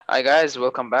Hi guys,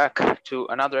 welcome back to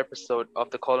another episode of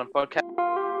the Colon Podcast.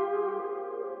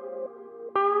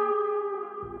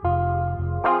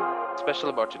 Special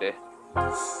about today.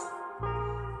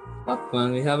 Fuck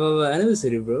man, we have our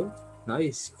anniversary, bro.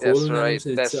 Nice. That's Colon right.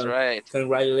 anniversary That's itself. right.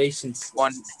 Congratulations.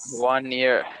 One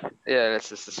year. Yeah, it's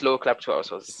just a slow clap to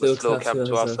ourselves. It's a So slow clap clap to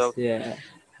to ourselves. ourselves.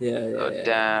 Oh Yeah.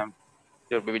 damn.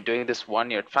 Dude, we've been doing this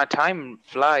 1 year. Time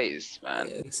flies, man.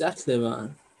 Exactly,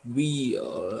 man.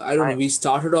 I don't know, we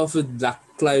started off with Black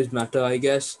Lives Matter, I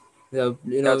guess. That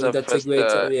was our That first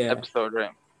segues, episode,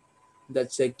 right?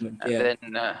 that segment, And yeah. then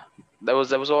that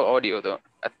was all audio though.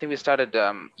 I think we started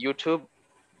YouTube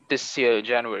this year,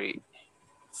 January.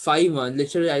 5 months,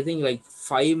 literally, I think like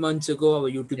 5 months ago, our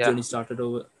YouTube journey started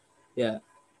over. Yeah.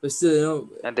 But still,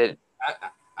 And then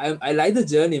I like the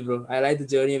journey, bro. I like the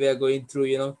journey we are going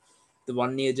through, the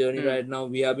 1 year journey right now.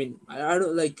 We have been, I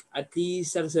don't like, at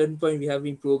least at a certain point, we have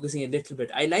been progressing a little bit.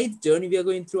 I like the journey we are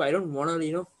going through. I don't want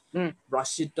to,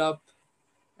 rush it up.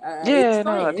 It's yeah,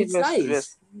 no, fine. I think It's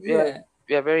nice. we're, Yeah.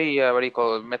 we're very what do you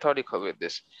call it, methodical with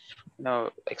this.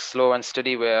 Like slow and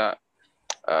steady. We're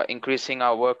increasing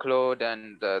our workload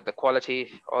and the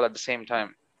quality all at the same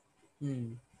time.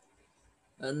 Hmm.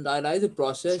 And I like the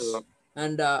process. So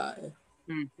And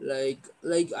mm,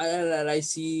 I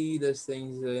see these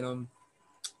things,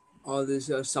 all this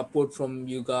support from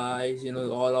you guys,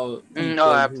 all our oh, people who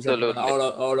support, absolutely.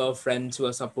 all our friends who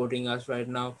are supporting us right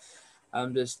now.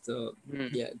 I'm just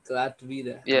Mm, glad to be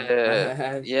there, man. yeah,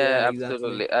 Yeah, yeah,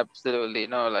 exactly. absolutely.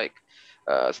 No, like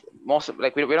most of,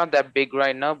 like we're not that big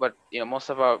right now, but most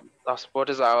of our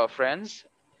supporters are our friends.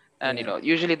 And Yeah,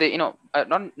 usually they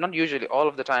not usually, all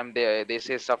of the time they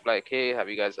say stuff like, hey, have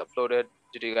you guys uploaded,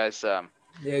 did you guys yeah,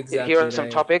 here are exactly some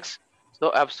right. topics.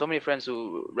 So I have so many friends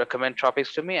who recommend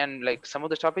topics to me, and like some of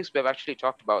the topics we have actually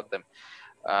talked about them.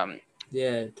 um,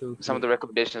 Yeah, some of totally. the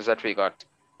recommendations that we got.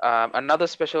 Another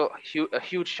a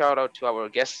huge shout out to our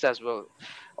guests as well,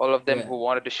 all of them Yeah, who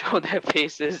wanted to show their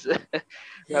faces,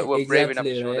 that were brave enough to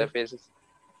exactly show their right. faces.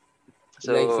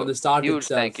 Like So huge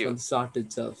thank you. from the start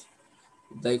itself,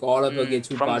 like all of our kids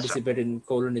who From the start. participate in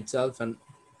Colon itself, and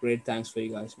great thanks for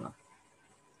you guys, man.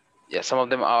 Yeah, some of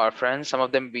them are our friends, some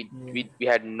of them we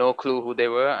had no clue who they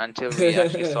were until we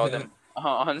actually saw Yeah. them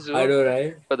on I Zoom know,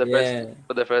 right? Yeah,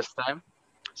 for the first time.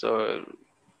 So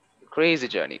crazy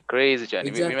journey. We met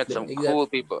exactly, some cool exactly.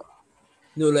 people.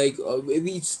 No, like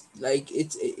maybe it's like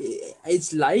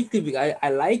it's likely because I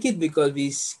like it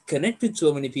because connect with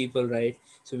so many people, right?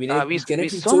 So we We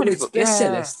connect with so so many many people, yeah,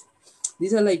 specialists.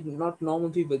 These are like not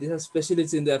normal people. These are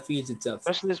specialists in their fields itself.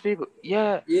 specialist people,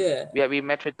 yeah. Yeah, We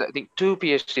met with, I think, two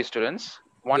PhD students,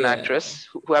 one yeah, actress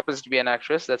who happens to be an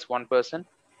actress, that's one person.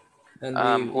 and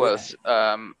we Who yeah, else?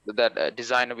 That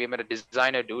designer, we met a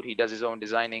designer dude, he does his own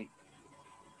designing.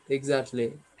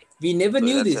 exactly. We never So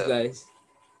knew that's these a guys.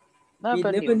 We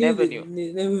never knew, never knew never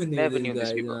knew, never knew never these knew these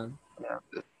guys, people. man.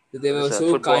 Yeah, They were there's a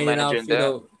so football kind manager enough, in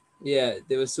there. yeah,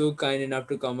 they were so kind enough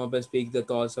to come up and speak the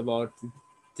thoughts about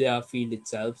their field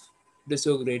itself. It is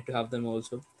so great to have them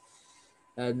also.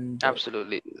 And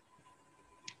Absolutely.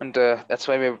 And that's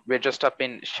why we're just up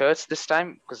in shirts this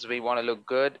time, because we want to look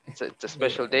good. It's a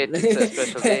special date. It's a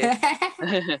special day.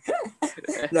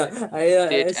 no, I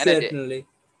Date and a day. certainly,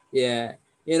 yeah,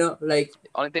 like,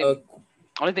 Only uh, thing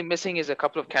only thing missing is a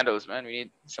couple of candles, man. We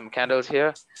need some candles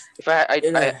here. If I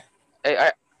you know,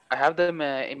 I have them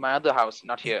in my other house,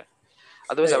 not here.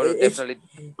 Otherwise, I would have if definitely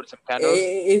put some candles.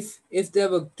 if there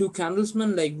were two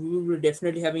candlesmen, like we were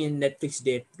definitely having a Netflix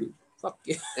date too. Fuck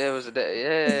yeah. It was a day.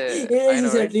 Yeah, Yeah, I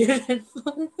know, right? exactly.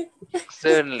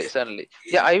 Certainly, certainly.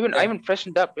 Yeah, I Yeah. even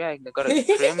freshened up. Yeah, I got a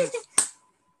trim.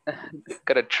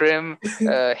 Got a trim.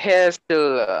 Hair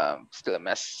still a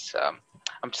mess.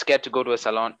 I'm scared to go to a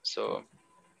salon, so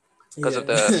because of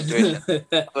Yeah. the situation.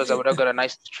 Otherwise, I would have got a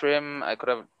nice trim. I could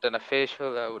have done a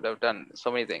facial. I would have done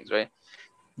so many things, right?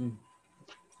 Mm,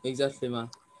 exactly, man.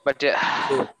 But yeah,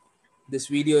 So this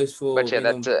video is but for, yeah,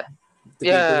 that's the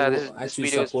people this who this actually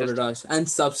video is supported just us and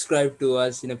subscribe to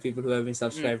us, people who have been mm,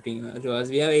 subscribing to us.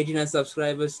 We have 89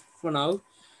 subscribers for now.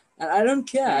 And I don't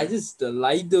care. I mm, just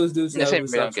like those dudes who the same. are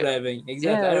We don't care. subscribing.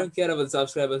 Exactly. I Yeah, don't care about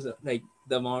subscribers, like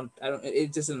the amount. I don't.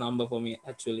 It's just a number for me,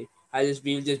 actually.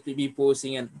 We'll just be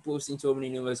posting and posting so many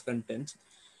numerous content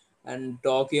and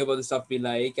talking about the stuff we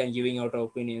like and giving out our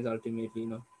opinions. Ultimately,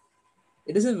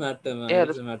 it doesn't matter, man. yeah, It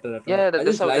doesn't matter at all. yeah. I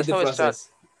just like That's the how it starts.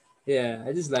 process. Yeah,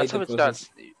 I just like That's the how it process.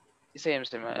 starts. Same.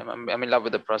 I'm in love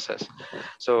with the process.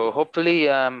 So hopefully,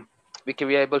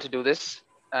 we are able to do this,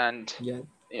 and Yeah.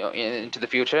 into the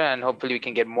future, and hopefully we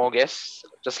can get more guests,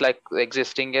 just like the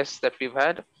existing guests that we've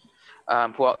had,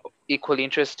 who are equally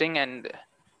interesting and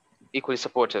equally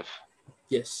supportive.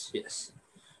 Yes. Yes.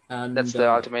 And That's the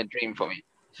ultimate dream for me.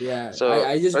 yeah, So,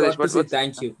 I just Pradesh, got to say what's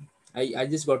thank you. I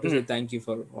just got to say mm, thank you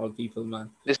for all people, man.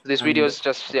 this video And is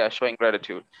just showing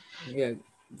gratitude. yeah,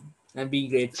 and being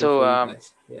grateful So for you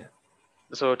guys. Yeah.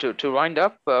 so to wind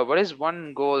up, what is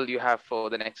one goal you have for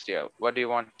the next year? What do you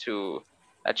want to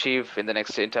achieve in the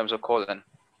next in terms of colon?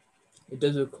 It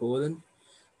does a colon.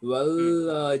 Mm,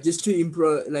 Well, just to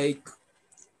improve, like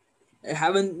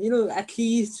haven't at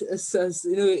least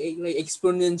like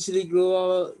exponentially grow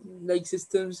our like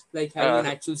systems, like having an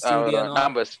actual studio and all.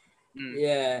 numbers. Mm,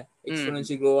 Yeah, mm,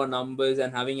 exponentially grow our numbers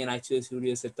and having an actual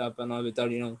studio set up and all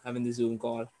without having the Zoom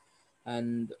call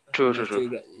and true, true, true.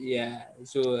 virtual. Yeah,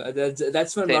 so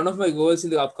that's one Same. of my goals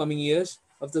in the upcoming years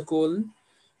of the colon.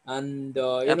 And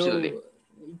Absolutely.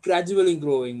 gradually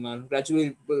growing, man,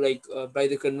 gradually, like by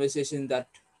the conversation that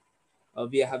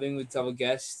we are having with our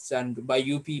guests and by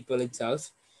you people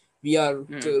itself, we are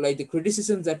Mm, like the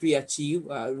criticisms that we achieve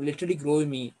literally growing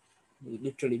me.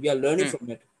 Literally, we are learning mm, from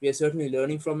it. We are certainly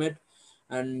learning from it.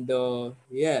 And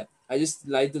yeah, I just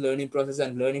like the learning process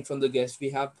and learning from the guests we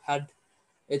have had.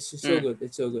 It's so mm, good.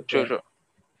 It's so good. true, Yeah. true.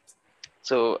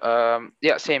 So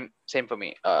yeah, same for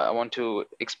me. I want to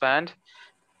expand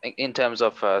in terms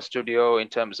of studio, in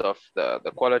terms of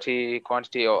the quality,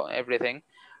 quantity, or everything.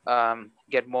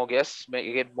 Get more guests,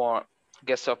 get more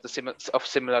guests of the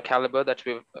similar caliber that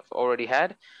we've already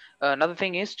had. Another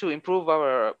thing is to improve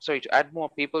to add more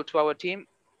people to our team,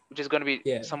 which is going to be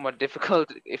Yeah. somewhat difficult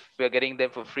if we're getting them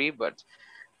for free. But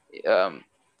um,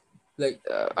 Like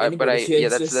anybody, if you're yeah,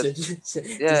 that's interested,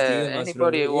 just yeah. DM us, bro.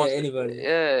 Anybody who Yeah, wants to, anybody.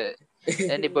 yeah,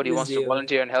 anybody Just wants to DM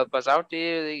volunteer and help us out,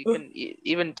 you us. can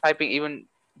even typing, even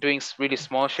doing really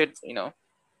small shit. I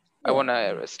Yeah. want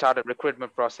to start a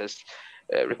recruitment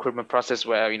process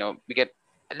where we get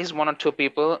at least one or two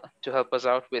people to help us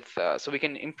out with, so we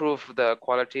can improve the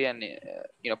quality and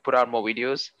put out more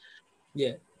videos,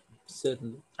 Yeah.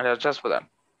 Certainly. and just for that.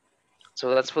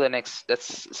 So that's for the next.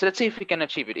 So let's see if we can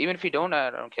achieve it. Even if we don't,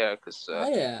 I don't care, because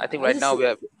Yeah. I think right now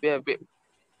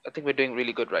I think we're doing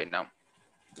really good right now.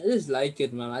 I just like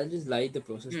it, man. I just like the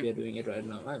process Hmm, we are doing it right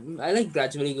now. I like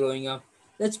gradually growing up.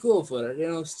 Let's go for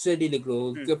it. Steadily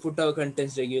grow. hmm, Put our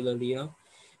contents regularly. hmm.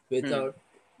 Without.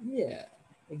 Yeah.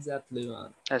 Exactly,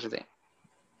 man. That's the thing.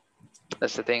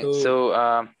 That's the thing. So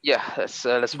So yeah,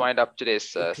 let's to wind up today's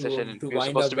session. to We were wind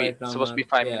supposed up to be right now, supposed to be man.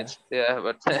 5 minutes. Yeah. Yeah,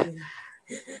 but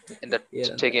end up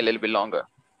Yeah. taking a little bit longer.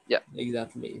 Yeah.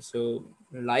 Exactly. So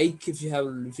like if you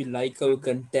like our Mhm.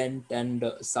 content and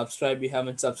subscribe, you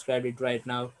haven't subscribed it right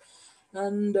now.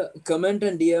 And comment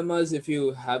and DM us if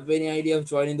you have any idea of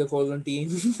joining the Colon team.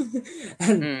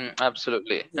 And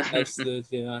Absolutely.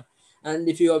 absolutely, man. And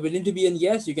if you are willing to be in,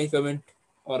 yes, you can comment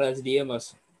or else DM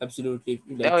us. Absolutely,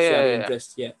 like Oh yeah, share yeah, your yeah.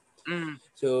 interest. Yeah. Mm,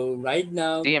 So right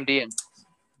now, DM.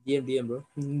 DM, bro.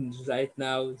 Right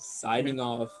now, Mhm. signing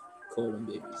off, Colon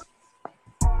babies.